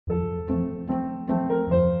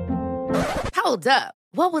Hold up.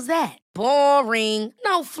 What was that? Boring.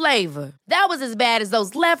 No flavor. That was as bad as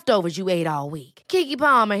those leftovers you ate all week. Keke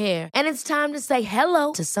Palmer here, and it's time to say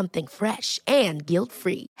hello to something fresh and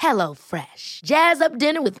guilt-free. Hello Fresh. Jazz up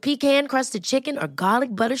dinner with pecan-crusted chicken or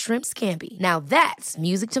garlic butter shrimp scampi. Now that's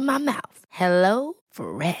music to my mouth. Hello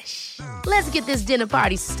Fresh. Let's get this dinner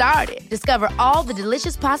party started. Discover all the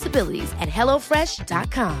delicious possibilities at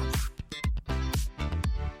hellofresh.com.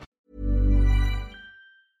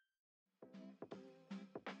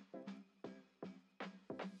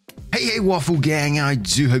 Hey, Waffle Gang, I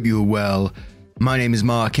do hope you are well. My name is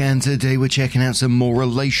Mark, and today we're checking out some more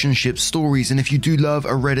relationship stories. And if you do love a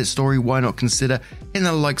Reddit story, why not consider hitting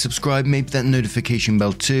that like, subscribe, maybe that notification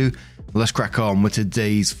bell too. Let's crack on with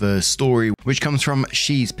today's first story, which comes from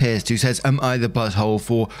She's Pissed, who says, "Am I the butthole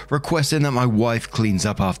for requesting that my wife cleans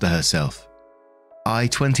up after herself? I,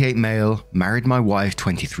 28 male, married my wife,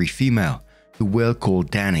 23 female, who we'll call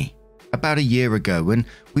Danny, about a year ago, and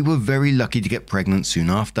we were very lucky to get pregnant soon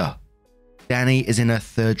after. Danny is in her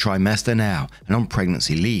third trimester now and on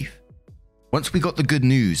pregnancy leave. Once we got the good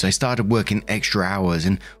news, I started working extra hours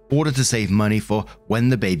in order to save money for when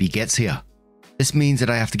the baby gets here. This means that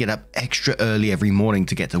I have to get up extra early every morning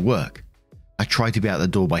to get to work. I try to be out the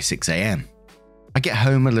door by 6 a.m. I get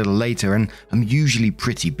home a little later and I'm usually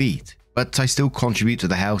pretty beat, but I still contribute to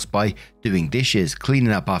the house by doing dishes,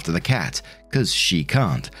 cleaning up after the cat, because she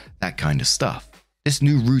can't, that kind of stuff. This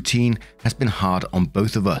new routine has been hard on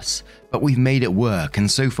both of us, but we've made it work,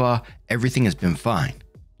 and so far everything has been fine.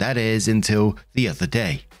 That is until the other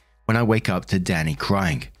day, when I wake up to Danny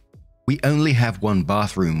crying. We only have one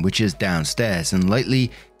bathroom, which is downstairs, and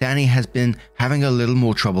lately Danny has been having a little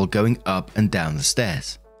more trouble going up and down the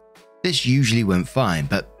stairs. This usually went fine,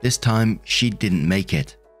 but this time she didn't make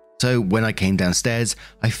it. So when I came downstairs,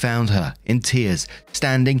 I found her in tears,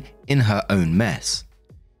 standing in her own mess.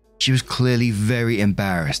 She was clearly very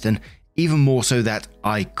embarrassed, and even more so that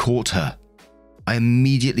I caught her. I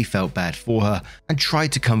immediately felt bad for her and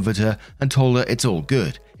tried to comfort her and told her it's all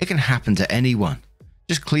good. It can happen to anyone.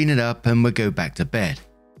 Just clean it up and we'll go back to bed.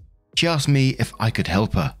 She asked me if I could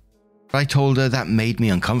help her, but I told her that made me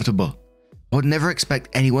uncomfortable. I would never expect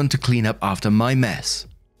anyone to clean up after my mess.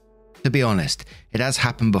 To be honest, it has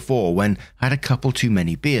happened before when I had a couple too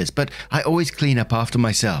many beers, but I always clean up after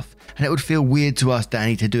myself, and it would feel weird to ask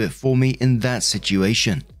Danny to do it for me in that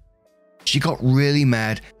situation. She got really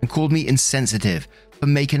mad and called me insensitive for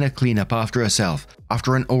making her clean up after herself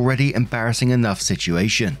after an already embarrassing enough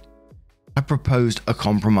situation. I proposed a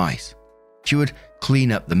compromise. She would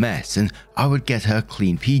clean up the mess and I would get her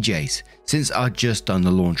clean PJs since I'd just done the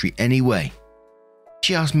laundry anyway.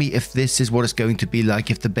 She asked me if this is what it's going to be like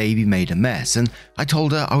if the baby made a mess, and I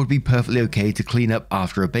told her I would be perfectly okay to clean up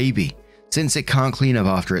after a baby, since it can't clean up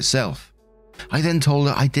after itself. I then told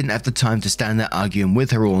her I didn't have the time to stand there arguing with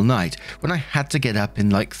her all night when I had to get up in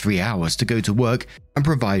like 3 hours to go to work and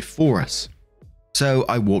provide for us. So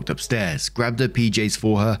I walked upstairs, grabbed her PJs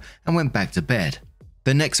for her, and went back to bed.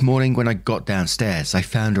 The next morning when I got downstairs, I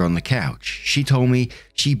found her on the couch. She told me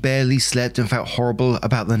she barely slept and felt horrible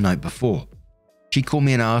about the night before. She called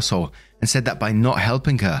me an asshole and said that by not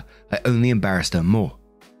helping her, I only embarrassed her more.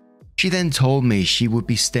 She then told me she would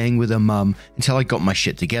be staying with her mum until I got my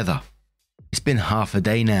shit together. It's been half a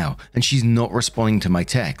day now and she's not responding to my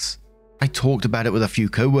texts. I talked about it with a few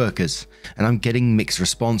co-workers and I'm getting mixed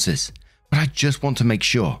responses, but I just want to make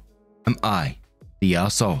sure. Am I the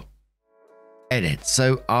arsehole? Edit.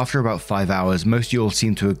 So after about 5 hours, most of you all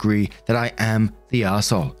seem to agree that I am the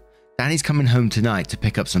arsehole. Danny's coming home tonight to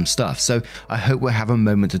pick up some stuff, so I hope we'll have a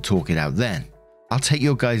moment to talk it out then. I'll take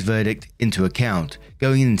your guys' verdict into account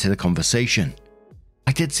going into the conversation.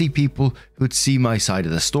 I did see people who would see my side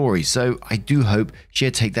of the story, so I do hope she'll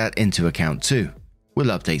take that into account too. We'll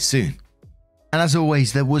update soon. And as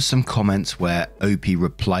always, there was some comments where OP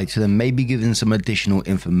replied to them, maybe giving some additional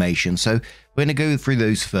information, so we're going to go through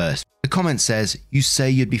those first. The comment says, "You say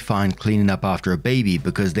you'd be fine cleaning up after a baby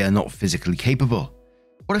because they are not physically capable.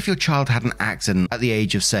 What if your child had an accident at the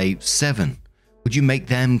age of, say, 7? Would you make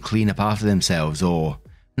them clean up after themselves or?"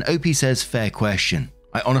 And OP says, "Fair question.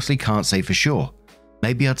 I honestly can't say for sure.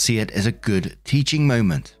 Maybe I'd see it as a good teaching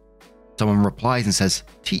moment." Someone replies and says,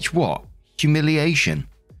 "Teach what? Humiliation?"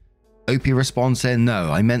 OP responds saying,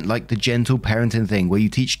 "No, I meant like the gentle parenting thing where you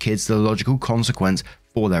teach kids the logical consequence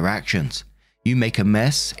for their actions. You make a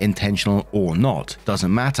mess, intentional or not,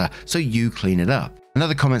 doesn't matter, so you clean it up."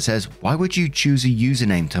 Another comment says, "Why would you choose a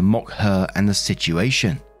username to mock her and the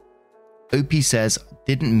situation?" OP says,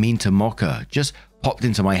 "Didn't mean to mock her, just popped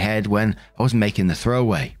into my head when I was making the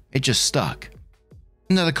throwaway. It just stuck."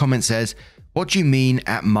 Another comment says, "What do you mean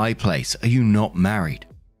at my place? Are you not married?"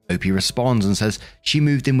 Opie responds and says she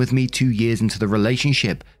moved in with me 2 years into the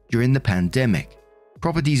relationship during the pandemic.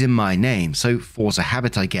 Property's in my name, so force a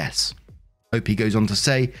habit, I guess. Opie goes on to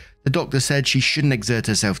say the doctor said she shouldn't exert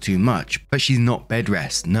herself too much, but she's not bed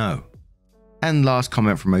rest, no. And last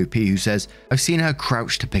comment from OP, who says, I've seen her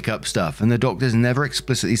crouch to pick up stuff and the doctor's never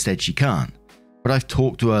explicitly said she can't. But I've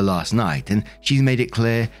talked to her last night and she's made it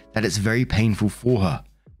clear that it's very painful for her,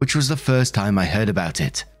 which was the first time I heard about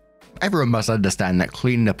it. Everyone must understand that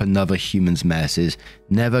cleaning up another human's mess is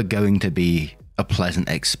never going to be a pleasant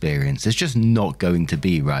experience. It's just not going to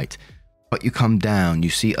be, right? But you come down, you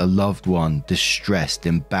see a loved one distressed,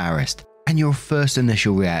 embarrassed, and your first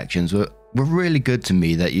initial reactions were really good to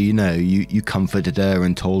me, that you comforted her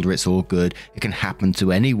and told her it's all good. It can happen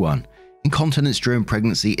to anyone. Incontinence during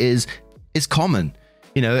pregnancy is common,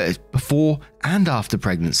 it's before and after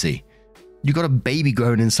pregnancy. You got a baby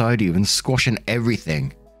growing inside you and squashing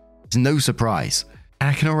everything. It's no surprise. And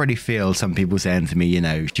I can already feel some people saying to me,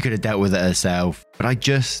 she could have dealt with it herself. But I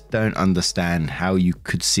just don't understand how you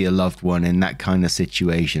could see a loved one in that kind of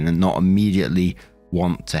situation and not immediately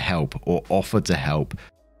want to help or offer to help.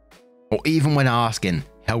 Or even when asking,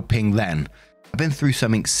 helping then. I've been through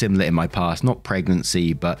something similar in my past, not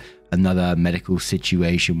pregnancy, but another medical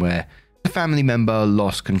situation where a family member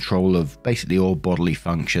lost control of basically all bodily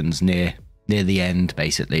functions near the end,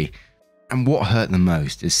 basically. And what hurt the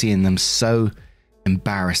most is seeing them so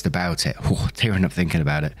embarrassed about it, tearing up thinking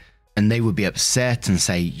about it. And they would be upset and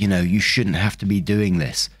say, you shouldn't have to be doing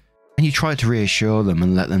this. And you try to reassure them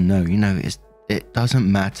and let them know, it doesn't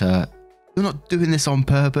matter. You're not doing this on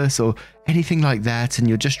purpose or anything like that. And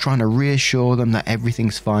you're just trying to reassure them that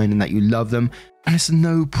everything's fine and that you love them. And it's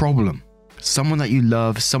no problem. Someone that you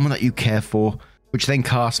love, someone that you care for, which then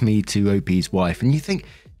casts me to OP's wife. And you think,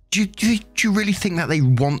 do you really think that they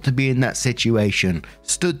want to be in that situation?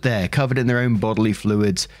 Stood there, covered in their own bodily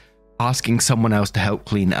fluids, asking someone else to help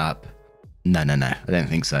clean it up? No, I don't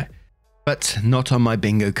think so. But not on my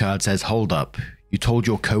bingo card says, hold up. You told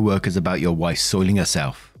your co-workers about your wife soiling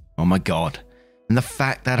herself. Oh my God. And the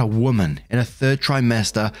fact that a woman in her 3rd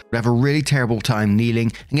trimester would have a really terrible time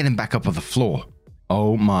kneeling and getting back up off the floor.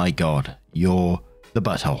 Oh my God. You're the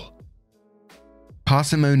butthole.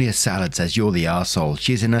 Parsimonious Salad says you're the arsehole.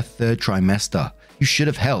 She's in her 3rd trimester. You should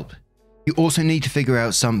have helped. You also need to figure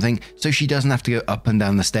out something so she doesn't have to go up and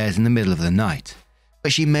down the stairs in the middle of the night.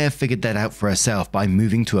 But she may have figured that out for herself by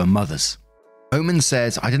moving to her mother's. Omen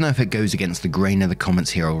says, I don't know if it goes against the grain of the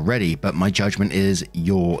comments here already, but my judgment is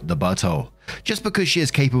you're the butthole. Just because she is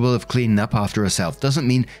capable of cleaning up after herself doesn't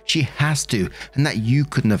mean she has to and that you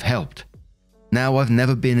couldn't have helped. Now, I've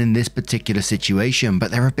never been in this particular situation, but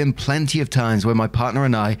there have been plenty of times where my partner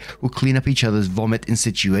and I will clean up each other's vomit in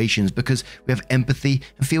situations because we have empathy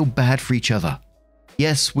and feel bad for each other.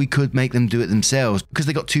 Yes, we could make them do it themselves because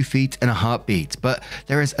they got 2 feet and a heartbeat, but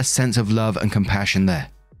there is a sense of love and compassion there.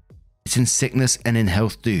 It's in sickness and in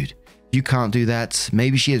health, dude. If you can't do that,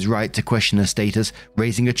 maybe she is right to question her status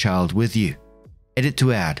raising a child with you. Edit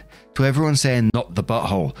to add, to everyone saying not the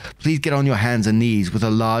butthole, please get on your hands and knees with a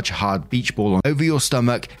large hard beach ball over your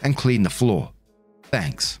stomach and clean the floor.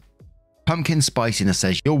 Thanks. Pumpkin Spiciness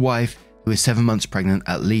says your wife, who is 7 months pregnant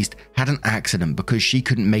at least, had an accident because she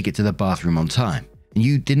couldn't make it to the bathroom on time. And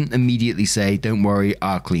you didn't immediately say, don't worry,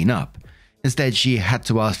 I'll clean up. Instead, she had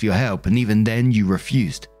to ask for your help, and even then you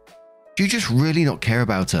refused. Do you just really not care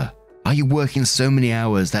about her? Are you working so many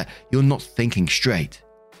hours that you're not thinking straight?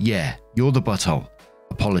 Yeah, you're the butthole.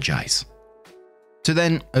 Apologize. So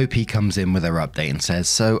then OP comes in with her update and says,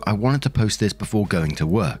 so I wanted to post this before going to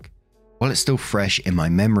work, while it's still fresh in my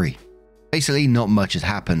memory. Basically, not much has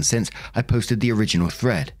happened since I posted the original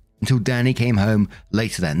thread, until Danny came home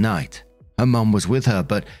later that night. Her mum was with her,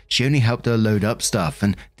 but she only helped her load up stuff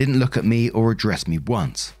and didn't look at me or address me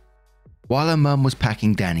once. While her mum was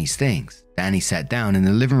packing Danny's things, Danny sat down in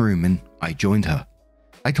the living room and I joined her.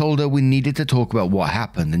 I told her we needed to talk about what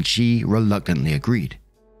happened and she reluctantly agreed.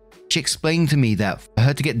 She explained to me that for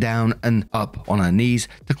her to get down and up on her knees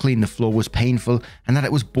to clean the floor was painful and that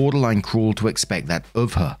it was borderline cruel to expect that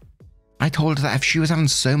of her. I told her that if she was having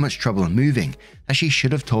so much trouble moving, that she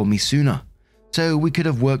should have told me sooner, so we could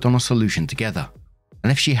have worked on a solution together.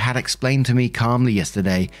 And if she had explained to me calmly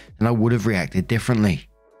yesterday, then I would have reacted differently.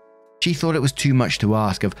 She thought it was too much to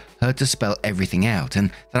ask of her to spell everything out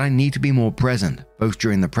and that I need to be more present, both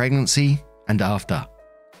during the pregnancy and after.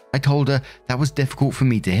 I told her that was difficult for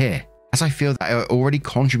me to hear, as I feel that I already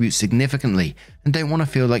contribute significantly and don't want to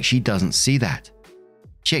feel like she doesn't see that.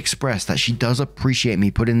 She expressed that she does appreciate me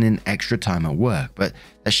putting in extra time at work, but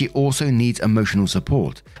that she also needs emotional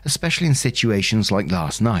support, especially in situations like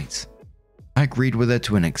last night. I agreed with her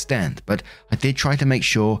to an extent, but I did try to make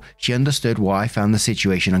sure she understood why I found the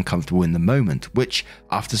situation uncomfortable in the moment, which,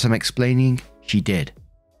 after some explaining, she did.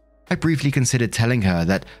 I briefly considered telling her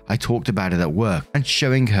that I talked about it at work and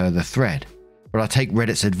showing her the thread, but I'll take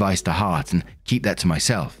Reddit's advice to heart and keep that to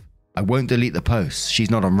myself. I won't delete the posts,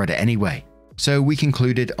 she's not on Reddit anyway. So we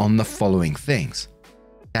concluded on the following things.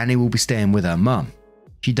 Danny will be staying with her mum.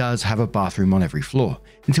 She does have a bathroom on every floor,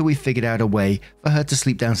 until we figured out a way for her to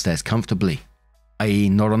sleep downstairs comfortably, i.e.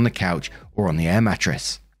 not on the couch or on the air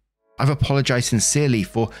mattress. I've apologized sincerely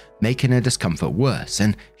for making her discomfort worse,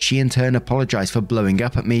 and she in turn apologized for blowing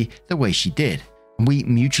up at me the way she did, and we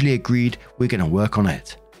mutually agreed we're going to work on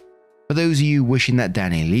it. For those of you wishing that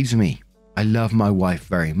Danny leaves me, I love my wife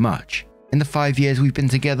very much. In the 5 years we've been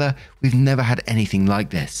together, we've never had anything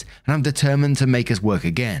like this, and I'm determined to make us work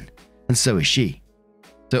again, and so is she.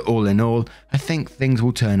 So all in all, I think things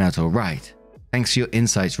will turn out alright. Thanks for your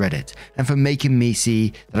insights, Reddit, and for making me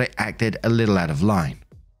see that I acted a little out of line.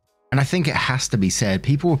 And I think it has to be said,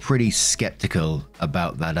 people were pretty skeptical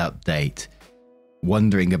about that update,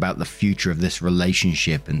 wondering about the future of this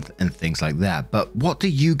relationship and things like that. But what do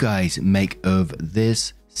you guys make of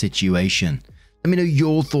this situation? Let me know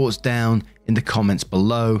your thoughts down in the comments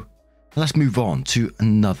below. Let's move on to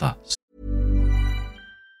another.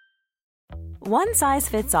 One size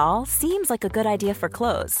fits all seems like a good idea for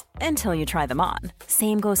clothes until you try them on.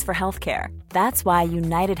 Same goes for healthcare. That's why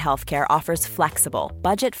United Healthcare offers flexible,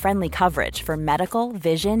 budget-friendly coverage for medical,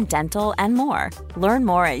 vision, dental, and more. Learn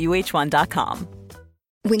more at uh1.com.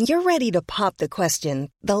 When you're ready to pop the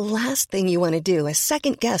question, the last thing you want to do is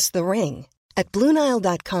second-guess the ring. At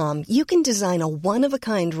BlueNile.com, you can design a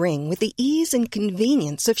one-of-a-kind ring with the ease and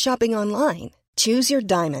convenience of shopping online. Choose your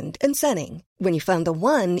diamond and setting. When you find the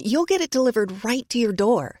one, you'll get it delivered right to your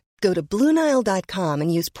door. Go to BlueNile.com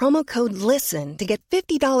and use promo code LISTEN to get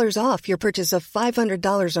 $50 off your purchase of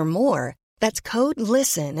 $500 or more. That's code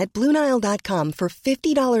LISTEN at BlueNile.com for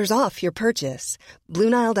 $50 off your purchase.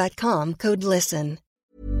 BlueNile.com, code LISTEN.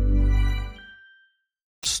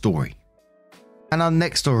 Story. And our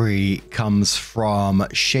next story comes from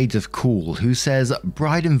Shades of Cool, who says,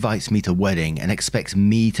 bride invites me to wedding and expects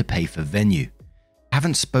me to pay for venue.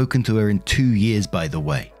 Haven't spoken to her in 2 years, by the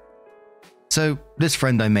way. So, this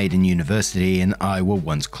friend I made in university and I were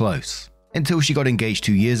once close, until she got engaged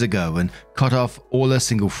 2 years ago and cut off all her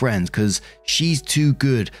single friends because she's too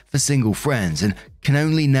good for single friends and can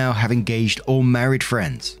only now have engaged or married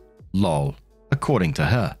friends. Lol, according to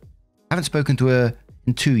her. Haven't spoken to her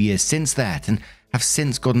in 2 years since that and have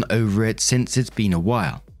since gotten over it since it's been a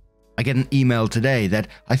while. I get an email today that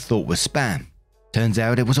I thought was spam. Turns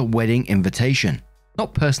out it was a wedding invitation.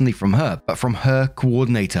 Not personally from her, but from her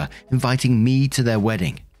coordinator inviting me to their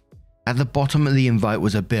wedding. At the bottom of the invite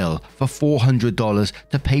was a bill for $400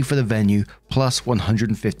 to pay for the venue plus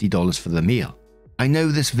 $150 for the meal. I know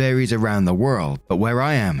this varies around the world, but where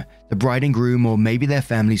I am, the bride and groom or maybe their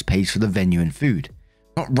families pays for the venue and food.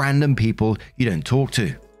 Not random people you don't talk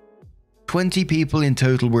to. 20 people in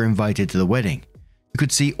total were invited to the wedding. You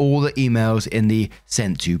could see all the emails in the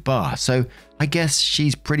sent to bar, so I guess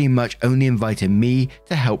she's pretty much only invited me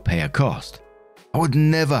to help pay her cost. I would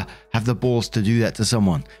never have the balls to do that to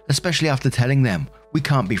someone, especially after telling them we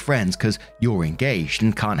can't be friends because you're engaged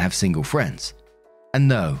and can't have single friends. And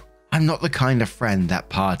no, I'm not the kind of friend that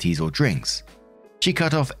parties or drinks. She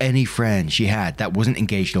cut off any friend she had that wasn't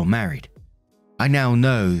engaged or married. I now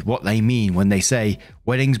know what they mean when they say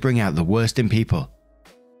weddings bring out the worst in people.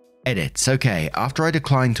 Edits. Okay, after I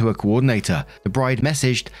declined to a coordinator, the bride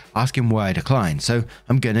messaged asking why I declined, so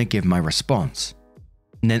I'm gonna give my response.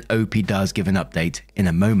 And then OP does give an update in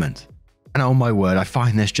a moment. And oh my word, I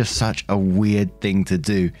find this just such a weird thing to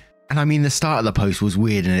do. And I mean, the start of the post was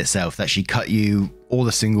weird in itself, that she cut you, all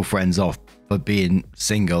the single friends off for being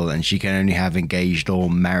single and she can only have engaged or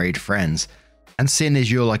married friends. And seeing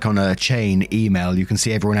as you're like on a chain email, you can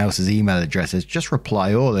see everyone else's email addresses, just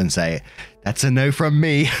reply all and say, that's a no from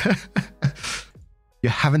me.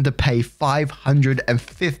 You're having to pay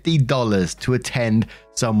 $550 to attend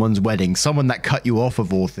someone's wedding, someone that cut you off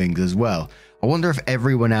of all things as well. I wonder if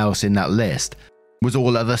everyone else in that list was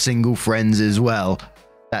all other single friends as well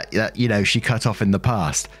that you know, she cut off in the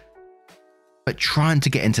past. But trying to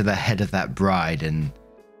get into the head of that bride and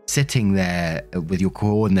sitting there with your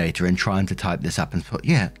coordinator and trying to type this up and put,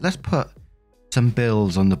 yeah, let's put some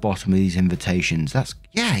bills on the bottom of these invitations. That's,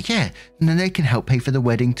 yeah. And then they can help pay for the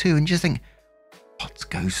wedding too. And just think, what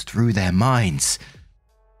goes through their minds?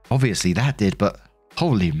 Obviously that did, but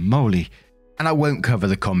holy moly. And I won't cover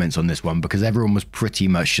the comments on this one because everyone was pretty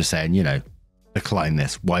much just saying, you know, decline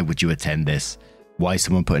this. Why would you attend this? Why is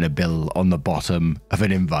someone putting a bill on the bottom of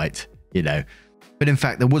an invite? you know. But in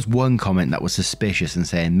fact, there was one comment that was suspicious and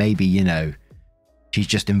saying maybe, you know, she's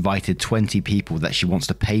just invited 20 people that she wants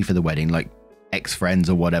to pay for the wedding, like ex-friends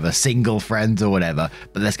or whatever, single friends or whatever,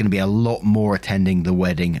 but there's going to be a lot more attending the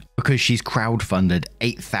wedding because she's crowdfunded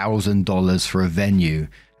 $8,000 for a venue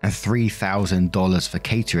and $3,000 for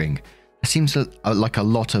catering. It seems like a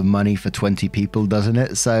lot of money for 20 people, doesn't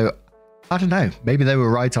it? So I don't know, maybe they were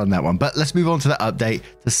right on that one, but let's move on to that update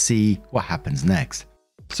to see what happens next.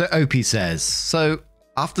 So OP says, so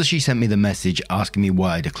after she sent me the message asking me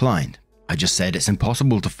why I declined, I just said it's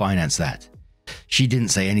impossible to finance that. She didn't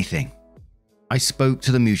say anything. I spoke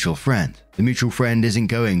to the mutual friend. The mutual friend isn't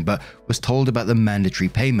going, but was told about the mandatory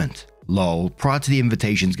payment. Lol, prior to the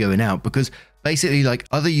invitations going out, because basically like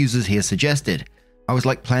other users here suggested, I was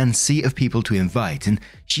like plan C of people to invite, and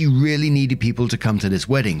she really needed people to come to this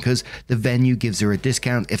wedding because the venue gives her a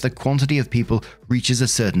discount if the quantity of people reaches a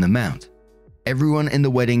certain amount. Everyone in the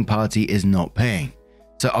wedding party is not paying,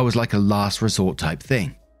 so I was like a last resort type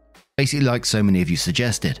thing. Basically like so many of you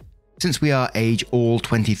suggested. Since we are age all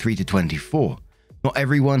 23 to 24, not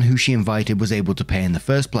everyone who she invited was able to pay in the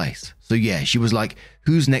first place. So yeah, she was like,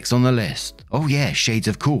 who's next on the list? Oh yeah, shades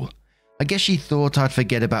of cool. I guess she thought I'd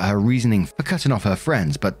forget about her reasoning for cutting off her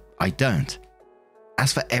friends, but I don't.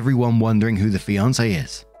 As for everyone wondering who the fiancé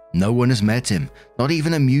is, no one has met him, not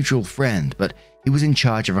even a mutual friend, but he was in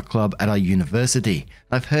charge of a club at our university.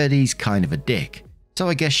 I've heard he's kind of a dick. So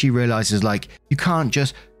I guess she realizes like, you can't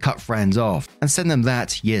just cut friends off and send them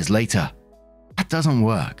that years later. That doesn't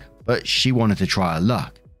work, but she wanted to try her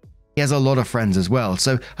luck. He has a lot of friends as well,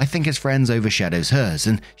 so I think his friends overshadows hers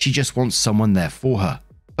and she just wants someone there for her.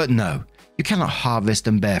 But no, you cannot harvest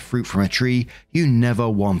and bear fruit from a tree you never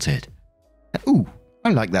wanted. Ooh, I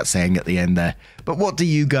like that saying at the end there. But what do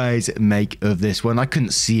you guys make of this one? I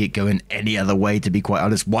couldn't see it going any other way, to be quite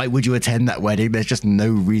honest. Why would you attend that wedding? There's just no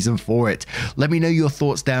reason for it. Let me know your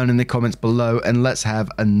thoughts down in the comments below and let's have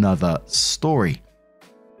another story.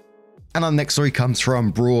 And our next story comes from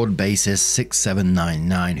Broad Basis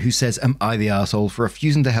 6799, who says, am I the arsehole for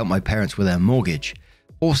refusing to help my parents with their mortgage,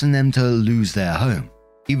 forcing them to lose their home,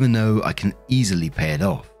 even though I can easily pay it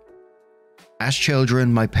off? As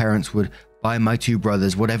children, my parents would buy my two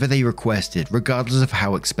brothers whatever they requested, regardless of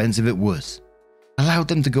how expensive it was. Allowed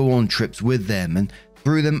them to go on trips with them and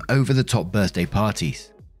threw them over the top birthday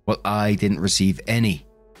parties, while I didn't receive any.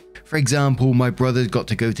 For example, my brothers got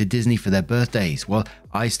to go to Disney for their birthdays, while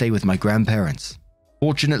I stay with my grandparents.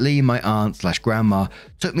 Fortunately, my aunt/grandma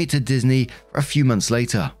took me to Disney for a few months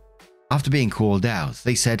later. After being called out,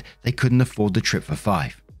 they said they couldn't afford the trip for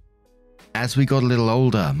 5. As we got a little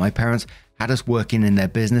older, my parents had us working in their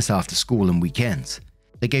business after school and weekends.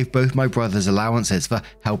 They gave both my brothers allowances for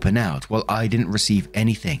helping out while I didn't receive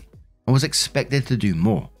anything and was expected to do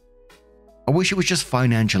more. I wish it was just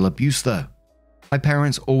financial abuse though. My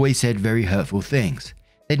parents always said very hurtful things.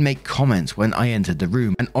 They'd make comments when I entered the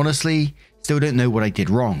room and honestly, still don't know what I did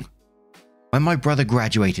wrong. When my brother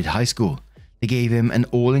graduated high school, they gave him an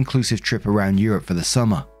all-inclusive trip around Europe for the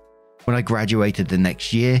summer. When I graduated the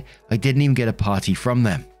next year, I didn't even get a party from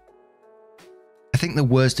them. I think the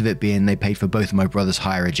worst of it being they paid for both of my brothers'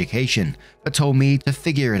 higher education, but told me to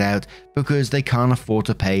figure it out because they can't afford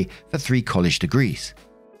to pay for 3 college degrees.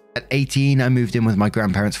 At 18, I moved in with my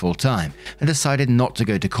grandparents full time and decided not to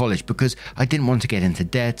go to college because I didn't want to get into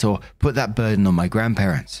debt or put that burden on my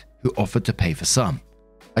grandparents, who offered to pay for some.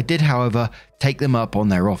 I did, however, take them up on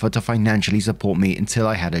their offer to financially support me until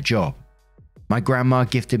I had a job. My grandma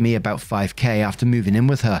gifted me about $5,000 after moving in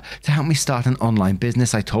with her to help me start an online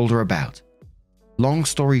business I told her about. Long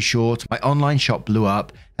story short, my online shop blew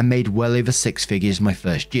up and made well over 6 figures my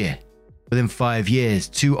first year. Within 5 years,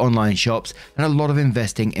 2 online shops and a lot of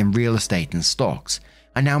investing in real estate and stocks,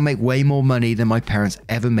 I now make way more money than my parents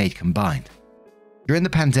ever made combined. During the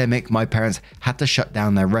pandemic, my parents had to shut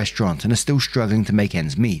down their restaurant and are still struggling to make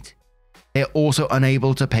ends meet. They are also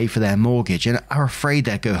unable to pay for their mortgage and are afraid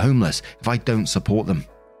they'll go homeless if I don't support them.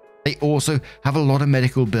 They also have a lot of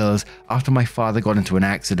medical bills after my father got into an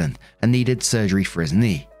accident and needed surgery for his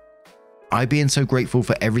knee. I, being so grateful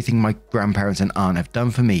for everything my grandparents and aunt have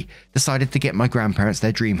done for me, decided to get my grandparents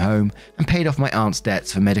their dream home and paid off my aunt's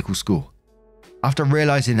debts for medical school. After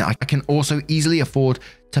realizing that I can also easily afford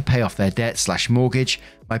to pay off their debt/mortgage,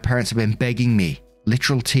 my parents have been begging me,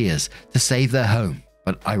 literal tears, to save their home,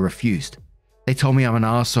 but I refused. They told me I'm an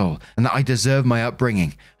arsehole and that I deserve my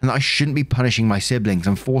upbringing and that I shouldn't be punishing my siblings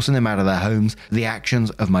and forcing them out of their homes for the actions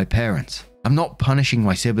of my parents. I'm not punishing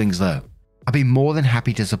my siblings though. I'd be more than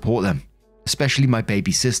happy to support them, especially my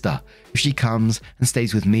baby sister, if she comes and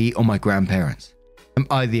stays with me or my grandparents. Am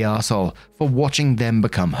I the arsehole for watching them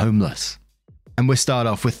become homeless? And we'll start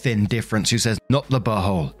off with Thin Difference, who says, not the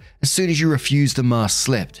butthole. As soon as you refused, the mask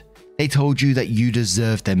slipped. They told you that you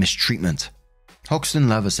deserved their mistreatment. Hoxton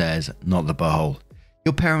Lover says, not the butthole.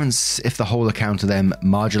 Your parents, if the whole account of them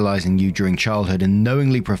marginalizing you during childhood and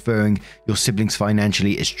knowingly preferring your siblings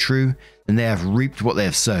financially is true, then they have reaped what they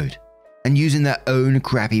have sowed. And using their own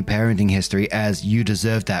crappy parenting history as you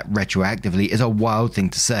deserve that retroactively is a wild thing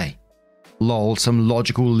to say. Lol, some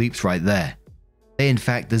logical leaps right there. They in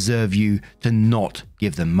fact deserve you to not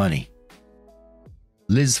give them money.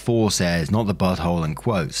 Liz4 says, not the butthole, and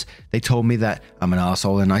quotes, they told me that I'm an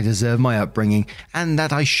arsehole and I deserve my upbringing and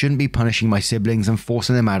that I shouldn't be punishing my siblings and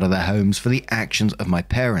forcing them out of their homes for the actions of my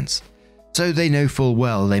parents. So they know full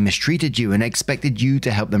well they mistreated you and expected you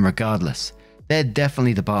to help them regardless. They're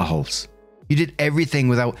definitely the buttholes. You did everything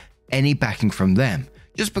without any backing from them.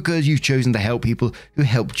 Just because you've chosen to help people who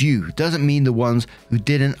helped you doesn't mean the ones who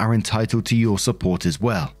didn't are entitled to your support as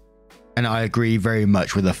well. And I agree very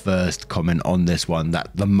much with the first comment on this one,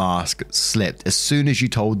 that the mask slipped. As soon as you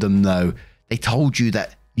told them no, they told you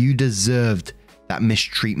that you deserved that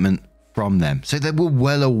mistreatment from them. So they were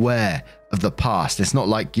well aware of the past. It's not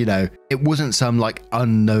like, it wasn't some like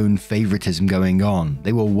unknown favoritism going on.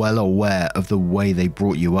 They were well aware of the way they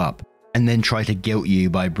brought you up and then try to guilt you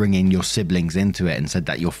by bringing your siblings into it and said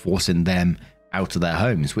that you're forcing them out of their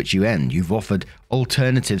homes, which you end. You've offered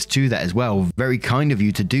alternatives to that as well. Very kind of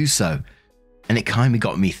you to do so. And it kind of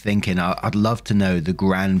got me thinking, I'd love to know the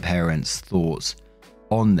grandparents' thoughts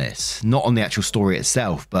on this. Not on the actual story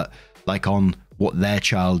itself, but like on what their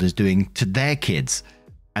child is doing to their kids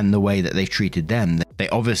and the way that they've treated them. They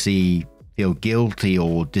obviously feel guilty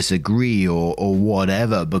or disagree or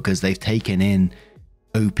whatever because they've taken in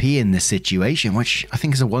OP in this situation, which I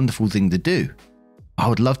think is a wonderful thing to do. I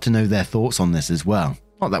would love to know their thoughts on this as well.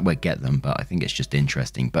 Not that we'll get them, but I think it's just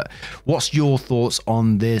interesting. But what's your thoughts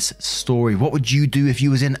on this story? What would you do if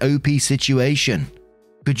you was in OP's situation?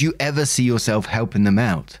 Could you ever see yourself helping them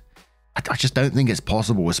out? I just don't think it's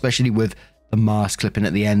possible, especially with the mask clipping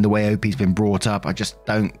at the end, the way OP's been brought up. I just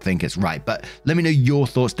don't think it's right. But let me know your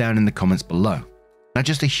thoughts down in the comments below. Now,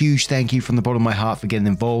 just a huge thank you from the bottom of my heart for getting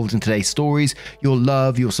involved in today's stories. Your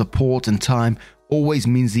love, your support and time always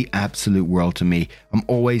means the absolute world to me. I'm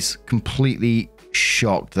always completely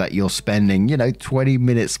shocked that you're spending, 20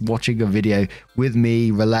 minutes watching a video with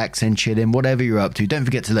me, relaxing, chilling, whatever you're up to. Don't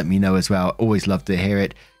forget to let me know as well. Always love to hear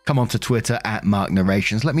it. Come on to Twitter at Mark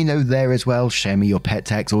Narrations. Let me know there as well. Share me your pet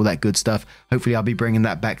tags, all that good stuff. Hopefully I'll be bringing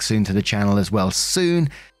that back soon to the channel as well soon.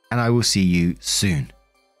 And I will see you soon.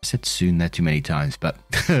 I said soon there too many times, but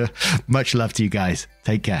much love to you guys.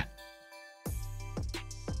 Take care.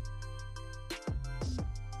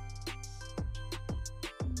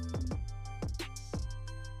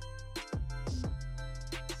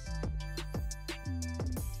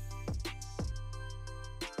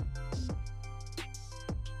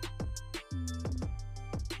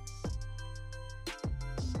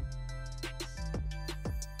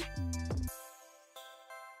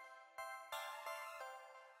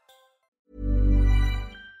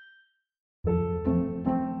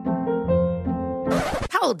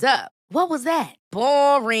 Hold up. What was that?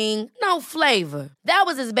 Boring. No flavor. That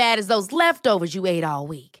was as bad as those leftovers you ate all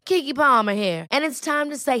week. Keke Palmer here, and it's time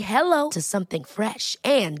to say hello to something fresh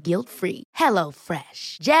and guilt-free.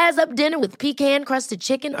 HelloFresh. Jazz up dinner with pecan-crusted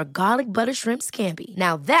chicken or garlic butter shrimp scampi.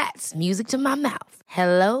 Now that's music to my mouth.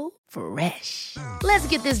 HelloFresh. Let's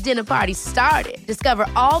get this dinner party started. Discover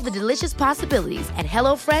all the delicious possibilities at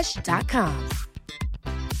HelloFresh.com.